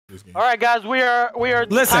All right, guys, we are.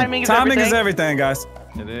 Listen, timing is everything, guys.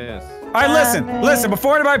 It is. All right, listen.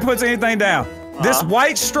 Before anybody puts anything down, this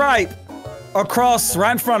white stripe across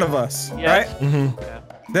right in front of us, right?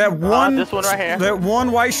 Mm-hmm. That one. This one right here. That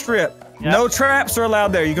one white strip. Yep. No traps are allowed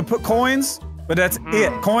there. You can put coins, but that's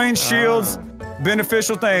it. Coins, shields,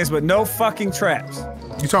 beneficial things, but no fucking traps.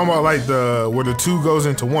 You talking about like where the 2 goes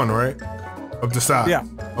into 1, right? Of the side. Yeah.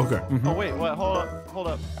 Okay. Mm-hmm. Oh wait, what? Hold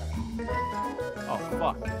up. Oh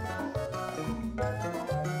fuck.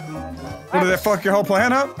 What, did that fuck your whole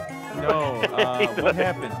plan up? No. What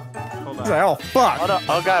happened? Hold on. Like, oh fuck. Hold up.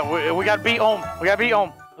 Oh god, we gotta beat Ohm. We gotta beat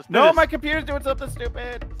Ohm. No, my computer's doing something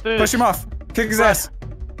stupid. Push him off. Kick his ass.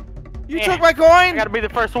 You took my coin. I gotta be the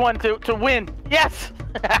first one to win. Yes.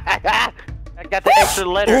 I got the extra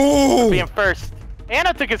letter for being first. And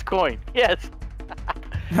I took his coin. Yes.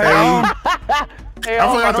 Hey, hey,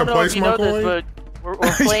 I don't know if you know this, but we're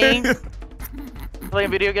playing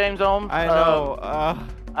video games, Ohm. I know.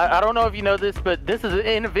 I don't know if you know this, but this is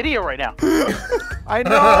in a video right now. I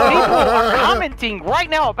know. People are commenting right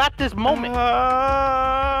now about this moment.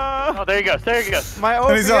 Oh, there he goes. There he goes. My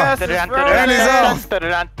OBS is frozen. And he's off.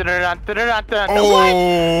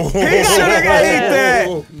 Oh. He should have got hit that.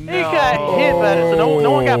 He got hit by it, so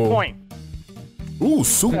no one got point. Ooh,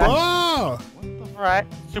 super. All right.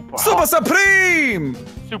 Super Super Supreme.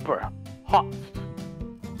 Super hot.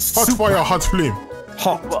 Hot fire, hot flame.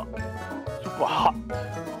 Hot. Super hot.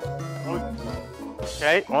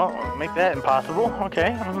 Okay, well, make that impossible.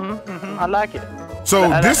 Okay, I like it. So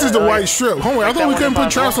this is the white strip. Hold on, I thought we couldn't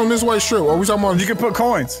put traps on this white strip. Are we talking about? You can put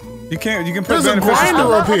coins. You can put. There's a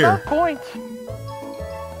grinder up here. Coins.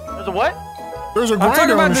 There's a what? There's a I'm talking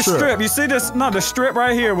grinder about on the the strip. You see this? No, the strip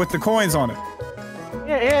right here with the coins on it.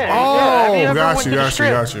 Yeah. Oh, got you. You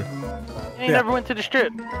ain't never went to the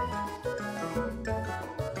strip.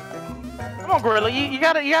 Come on, Gorilla. You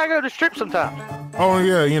gotta go to the strip sometime. Oh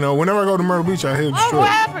yeah, you know, whenever I go to Myrtle Beach, I hit the strip. What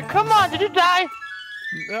happened? Come on, did you die?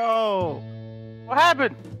 No. What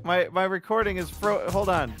happened? My recording is hold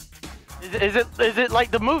on. Is it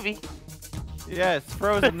like the movie? Yes,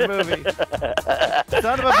 Frozen the movie.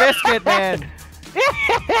 Son of a biscuit, man.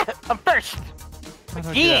 I'm first.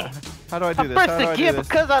 Again. How do I do this? I'm first again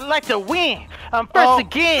because I like to win. I'm first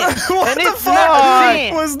again. What and the it's fuck not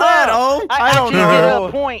sin. was that, Ohm? I don't actually know. get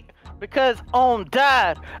a point because Ohm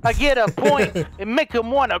died. I get a point and make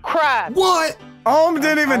him want to cry. What? Ohm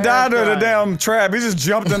didn't even die to the damn trap. He just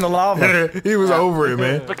jumped in the lava. He was over it,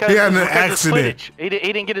 man. Because He had an accident. He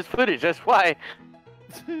didn't get his footage. That's why.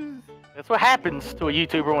 That's what happens to a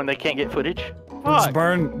YouTuber when they can't get footage. Just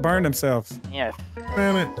burn themselves. Yes.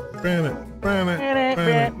 Ban it.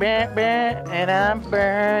 And I'm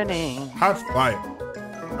burning. Hot fire.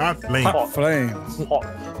 Hot flame. Hot flames. Hot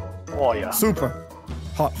fire. Super.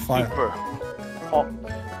 Hot fire. Super hot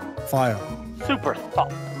Fire. super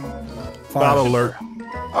hot. Battle alert.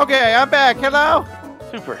 Okay, I'm back. Hello,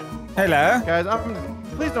 Super. Hello. guys.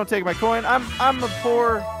 Please don't take my coin. I'm a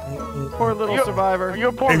poor little survivor. You're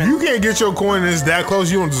a poor If man. you can't get your coin and it's that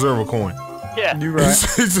close, you don't deserve a coin. Yeah. You right.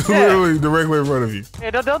 It's literally directly in front of you.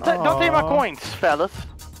 Hey, don't take my coins, fellas.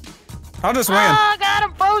 I'll just win. Ah, God,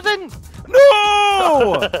 I'm frozen.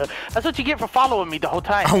 No! That's what you get for following me the whole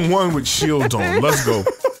time. I won with shields on. Let's go.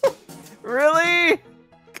 Really?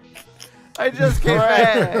 I just came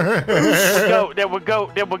back. There we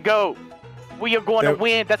go. We are going to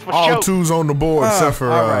win. That's for All sure. 2s on the board, except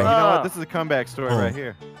for. All right, you know what? This is a comeback story right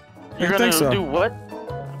here. You're going to do what?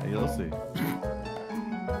 You'll see.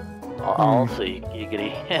 I'll see.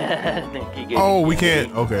 Giggity. Giggity. Oh, we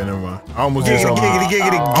can't. Okay, never mind. I almost did something.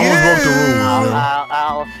 Giggity. I almost broke the rules.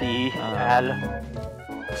 I'll see.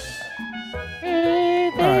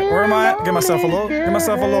 Alright, where am I at? Get myself a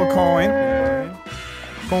little coin.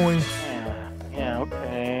 Coins. Yeah,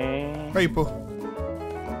 okay. Paper.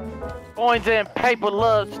 Coins and paper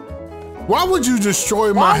lust. Why would you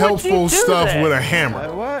destroy my Why would helpful you do stuff that? with a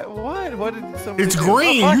hammer? What? What did somebody It's do?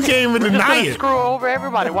 green. You can't even We're just deny gonna it. screw over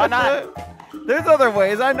everybody. Why not? There's other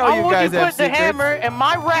ways. I know Why you would guys you have put the secrets. hammer in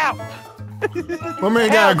my route? My man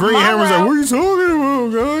got a green my hammer. He's like, route. what are you talking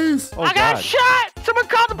about, guys? Oh, I got God. shot! Someone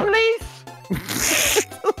call the police!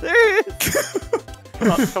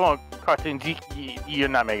 Come on, CaRtOoNz, you're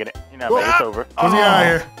not making it. You're not making it. It's over. Let's get out of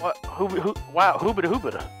here. What? Wow,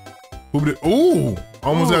 hoobada. Ooh,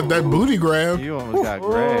 almost got that booty grab. You almost got Ooh,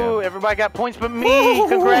 grabbed. everybody got points but me.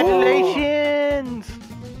 Congratulations.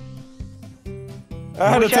 I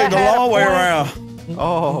had to Wish I take the had a long way point. around.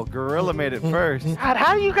 Oh, Gorilla made it first. God,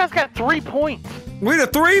 how do you guys got 3 points? We the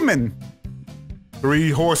 3-men.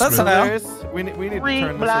 3 horsemen. That's how- We need to 3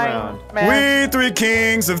 turn this around. blind men. We 3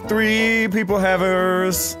 kings of 3 people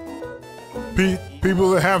havers.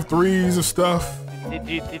 People that have threes of stuff. Did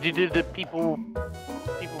you do the people?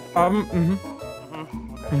 How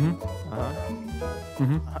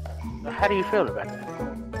do you feel about that?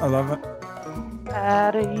 I love it.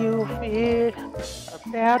 How do you feel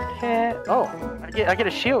about that? Oh, I get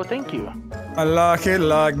a shield. Thank you. I like it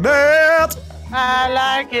like that. I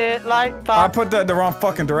like it like that. I put that the wrong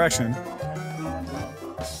fucking direction. I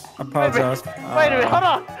apologize. Wait a minute. Hold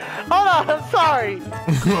on. I'm sorry.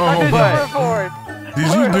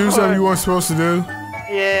 Did you do something you weren't supposed to do?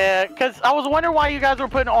 Yeah, cause I was wondering why you guys were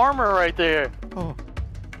putting armor right there. Oh.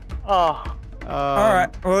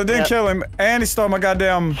 Alright, well it didn't kill him, and he stole my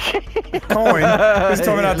goddamn coin. He's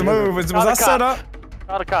told me not to move. Was I set up?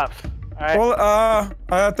 All the cops. Alright. Well,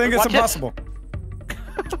 I think it's impossible.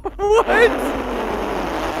 What?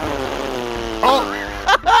 Oh!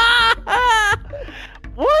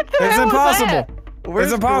 What the It's hell impossible. Where's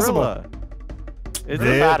It's impossible. Gorilla? Is Was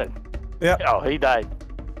it? that? Yep. Oh, he died.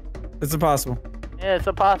 It's impossible. Yeah, it's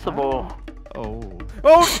impossible. Oh.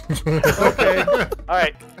 Oh! Okay.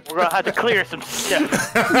 Alright, we're gonna have to clear some shit.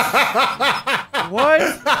 What?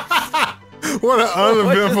 What an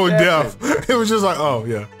uneventful death. It was just like, oh,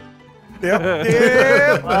 yeah. Yep.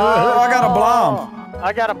 Yeah. Oh, I got a bomb.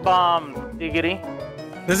 I got a bomb, diggity.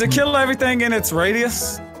 Does it kill everything in its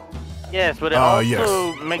radius? Yes, but it also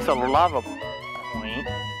yes. makes a lava point.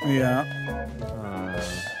 Yeah.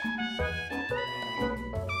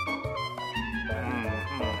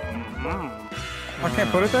 I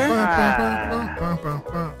can't put it there?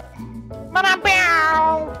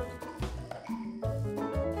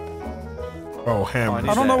 Oh, hammer.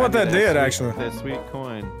 I don't know what that did, actually. That sweet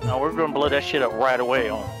coin. No, we're gonna blow that shit up right away.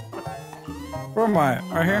 Where am I?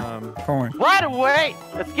 Right here? Coin. Right away!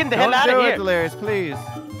 Let's get the hell out of here! Delirious, please.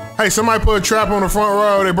 Hey, somebody put a trap on the front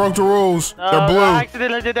row. They broke the rules. They're blue. I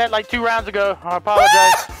accidentally did that like 2 rounds ago. I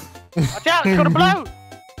apologize. Watch out, it's gonna blow!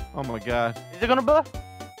 Oh my god. Is it gonna blow?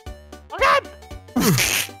 Oh god!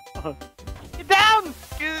 Get down!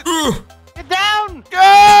 Get down! Go!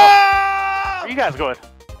 Where you guys going?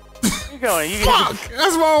 Where you going? Fuck!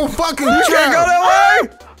 That's my own fucking You can't go trap. that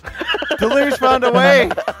way! Delirious found a way.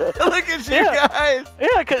 Look at you guys.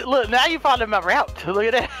 Yeah, cause look, now you followed my route.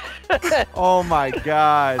 Look at that. Oh my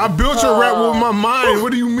god. I built your rap with my mind.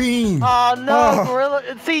 What do you mean? Oh no, Gorilla.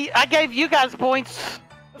 See, I gave you guys points.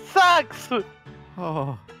 It sucks.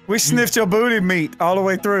 Oh. We sniffed your booty meat all the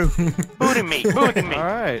way through. Booty meat, booty meat. All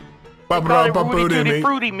right.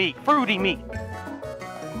 Fruity meat.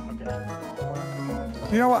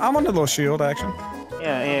 You know what? I'm on the little shield action.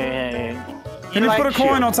 Yeah. Can you put a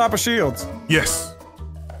coin on top of shields? Yes.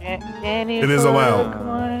 It is allowed.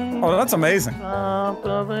 Oh, that's amazing. I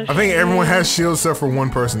think everyone has shields except for one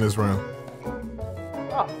person this round.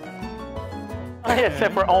 Oh, yeah,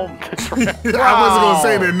 except for Ohm. I wasn't gonna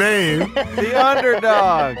say their name. The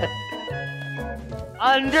underdog.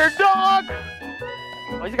 Underdog.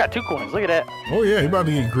 Oh, he's got 2 coins. Look at that. Oh yeah, he about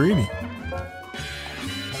to get greedy.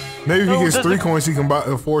 Maybe if he gets 3 coins, he can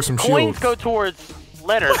afford some shields. Coins go towards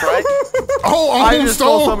letters, right? Oh, I just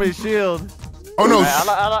stole somebody's shield. Oh no!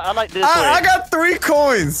 I like this. I got 3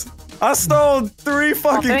 coins. I stole 3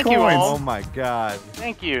 fucking coins. Oh my god.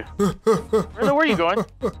 Thank you. Gorilla, where are you going?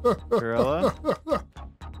 Gorilla.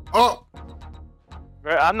 Oh.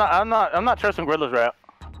 I'm not trusting Gorilla's route.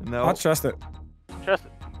 No. I'll trust it. Trust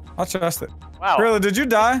it. I'll trust it. Wow. Gorilla, did you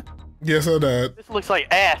die? Yes, I died. This looks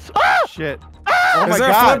like ass. Ah! Shit. Ah! Oh my Is there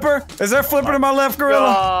a god. flipper? Is there a flipper to my left, Gorilla?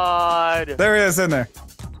 God. There he is in there.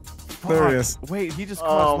 There he is. Wait, he just Oh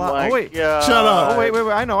caused my oh wait. God. Shut up. Oh wait.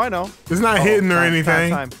 I know. It's not hitting or anything.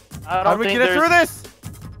 Time. I How don't do we think get it through this?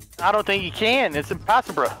 I don't think you can. It's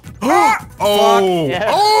impossible. Oh! Yeah.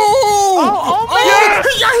 Oh! Oh, man. Yeah, he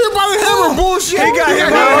got hit by the hammer. Bullshit. He got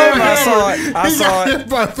hit by the hammer. I saw it. I He saw got it. hit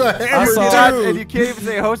by the I hammer. saw And it. you can't even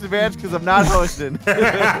say host advantage because I'm not hosting.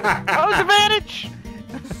 How's advantage?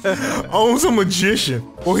 Owns a magician.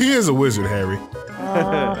 Well, he is a wizard, Harry.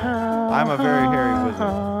 I'm a very hairy wizard.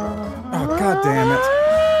 Oh, god damn it.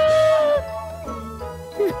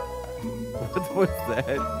 What was that?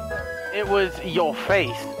 It was your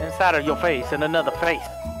face, inside of your face, and another face.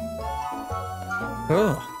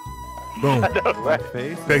 Ugh. Boom. Right?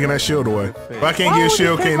 Face? Taking that shield away. If I can't Why get a would you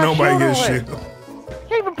shield, take can't my nobody get a shield shield.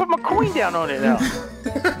 Can't even put my coin down on it now.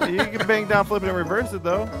 You can bang down, flip it, and reverse it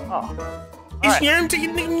though. Oh. All right.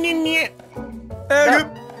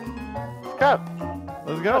 Go.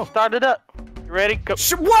 Let's go. Start it up. You ready? Go.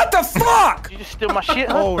 What the fuck? You just steal my shit,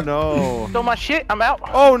 huh? Oh no. Steal my shit? I'm out.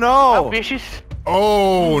 Oh Out, no. vicious.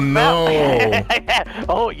 Oh no.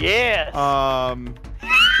 Oh, yes. Um.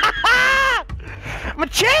 I'm a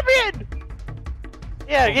champion!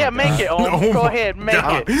 Yeah, make it. Oh, go ahead, make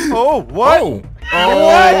it. Oh, what? Oh,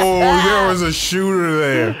 there was a shooter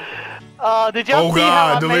there. Did y'all see how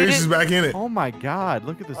I made Delirious it? is back in it. Oh my God!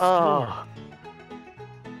 Look at this. I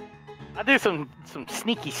did some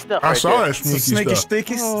sneaky stuff. I saw that Some sneaky stuff.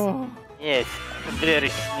 sneaky. Oh. Yes, I'm very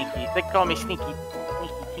sneaky. They call me sneaky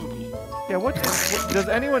tinky. Yeah. What does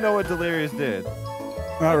anyone know what Delirious did?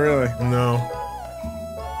 Not really. No.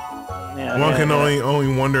 Yeah, One can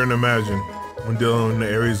only wonder and imagine when dealing in the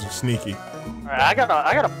areas of sneaky. Alright, I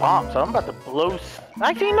got a bomb, so I'm about to blow.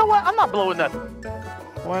 Actually, you know what? I'm not blowing nothing.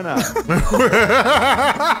 Why not?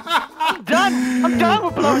 I'm done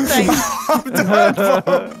with blowing things.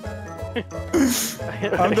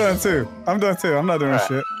 I'm done too. I'm not doing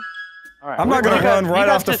shit. Alright, I'm not gonna run right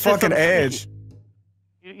off the just did fucking something edge.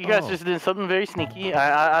 sneaky. You guys just did something very sneaky.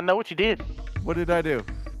 I know what you did. What did I do?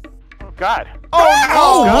 Oh God.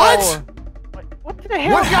 Oh, what? What the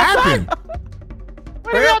hell? What happened?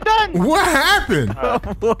 What have y'all done? What happened?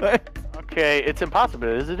 What? Okay, it's impossible,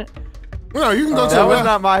 isn't it? No, you can go to That the was left.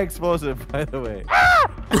 not my explosive, by the way.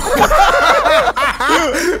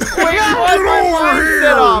 Get over here!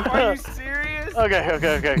 Are you serious? Okay.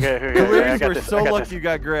 Delirious, I got we're this. so I got lucky this. you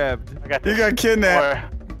got grabbed. I got You this. got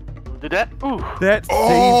kidnapped. Or- Did that? Ooh. That's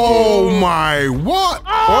Oh my, what?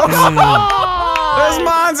 There's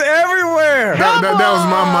mines everywhere. That was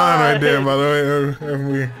my mind right there, by the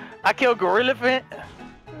way. I killed gorillaphent.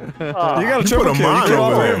 You got a You put triple a kill. You mine killed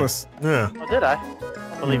all over three there. of us. Yeah. Oh, did I?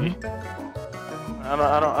 I believe you. I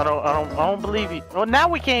don't believe you. Well, now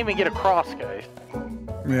we can't even get across, guys.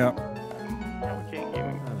 Yeah. Now we can't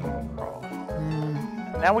even across.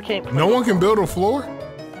 Now we can't. No one can build a floor?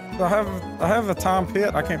 I have a Tom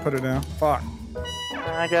Pit. I can't put it down. Fuck.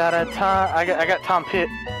 I got Tom Pitt.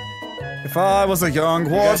 If I was a young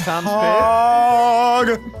got Tom's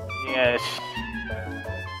warthog. Yes.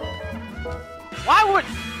 Why would?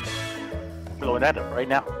 I'm blowing that up right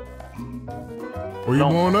now. Were you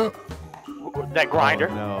blowing up? That grinder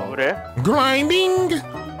Oh, no. over there. Grinding?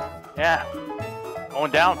 Yeah.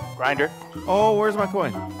 Going down, grinder. Oh, where's my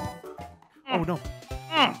coin? Oh no.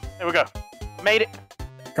 There we go. Made it.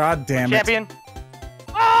 God damn it. Champion.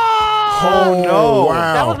 Oh no.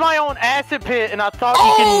 Wow. That was my own acid pit, and I thought you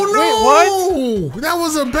Oh can. no! Wait, what? That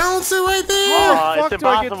was a bouncer right there. How the it's fuck do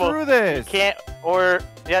I get impossible. through this? Can't, or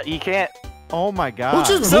yeah, you can't. Oh my God. Who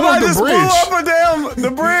just blew Somebody up the just blew bridge? up and down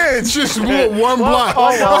the bridge. Just blew up one block. oh,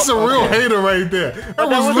 well, That's a real hater right there. That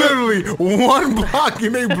was was literally one block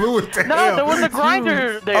and they blew it down. No, there was a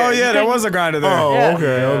grinder there. Oh yeah, You there couldn't- was a grinder there. Oh, Yeah.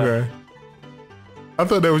 okay. I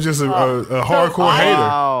thought that was just a So hardcore hater.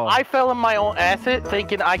 Wow. I fell in my own acid,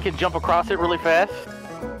 thinking I could jump across it really fast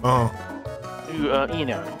to,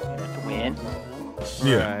 to win.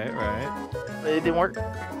 Yeah. Right. But it didn't work.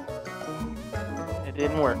 It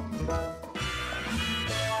didn't work.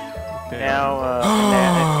 Okay.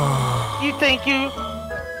 Now, you think you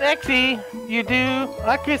sexy? You do.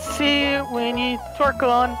 I could see it when you twerk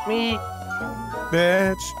on me.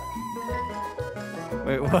 Bitch.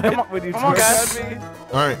 Wait, what? Come on- When you come on, twerk guys. on me?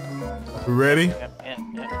 All right. We ready? Yep.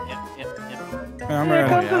 I'm Here ready.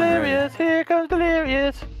 comes Yeah, I'm ready. Delirious. Here comes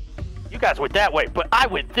Delirious. You guys went that way, but I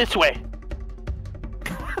went this way.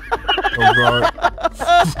 Oh God.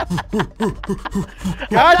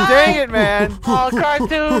 God dang it, man. Oh,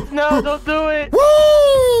 CaRtOoNz, no, don't do it.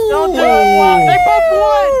 Woo! Don't do it. Wow, they both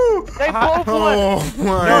won. They both won. Oh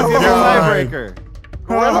my No, give me a God. tiebreaker.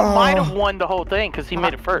 Gorilla might have won the whole thing because he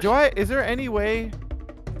made it first. Is there any way?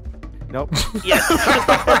 Nope. Yes.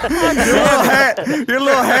 Your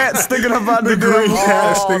little hat sticking up out The the green door.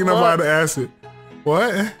 hat sticking up look. out of acid.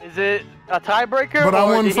 What? Is it a tiebreaker? But I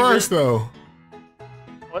or won did he first though.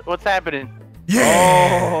 What's happening?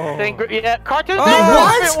 Yeah. Yeah, CaRtOoNz. Oh,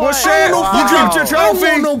 Delirious what? won. Well, shit. Oh, You dropped your I don't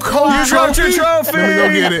trophy. want no cold You dropped your trophy.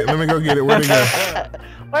 Let me go get it. Where'd it go?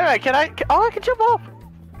 Wait a minute, can I? Oh, I can jump off.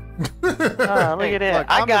 Look at that. Look,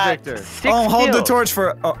 I I'm the got victor. 6 Oh, hold the kills. torch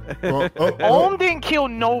for. Oh. Ohm didn't kill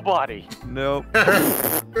nobody. Nope.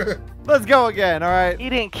 Let's go again, all right? He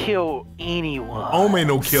didn't kill anyone. Oh man,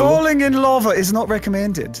 no killer. Falling in lava is not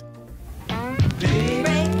recommended. Baby.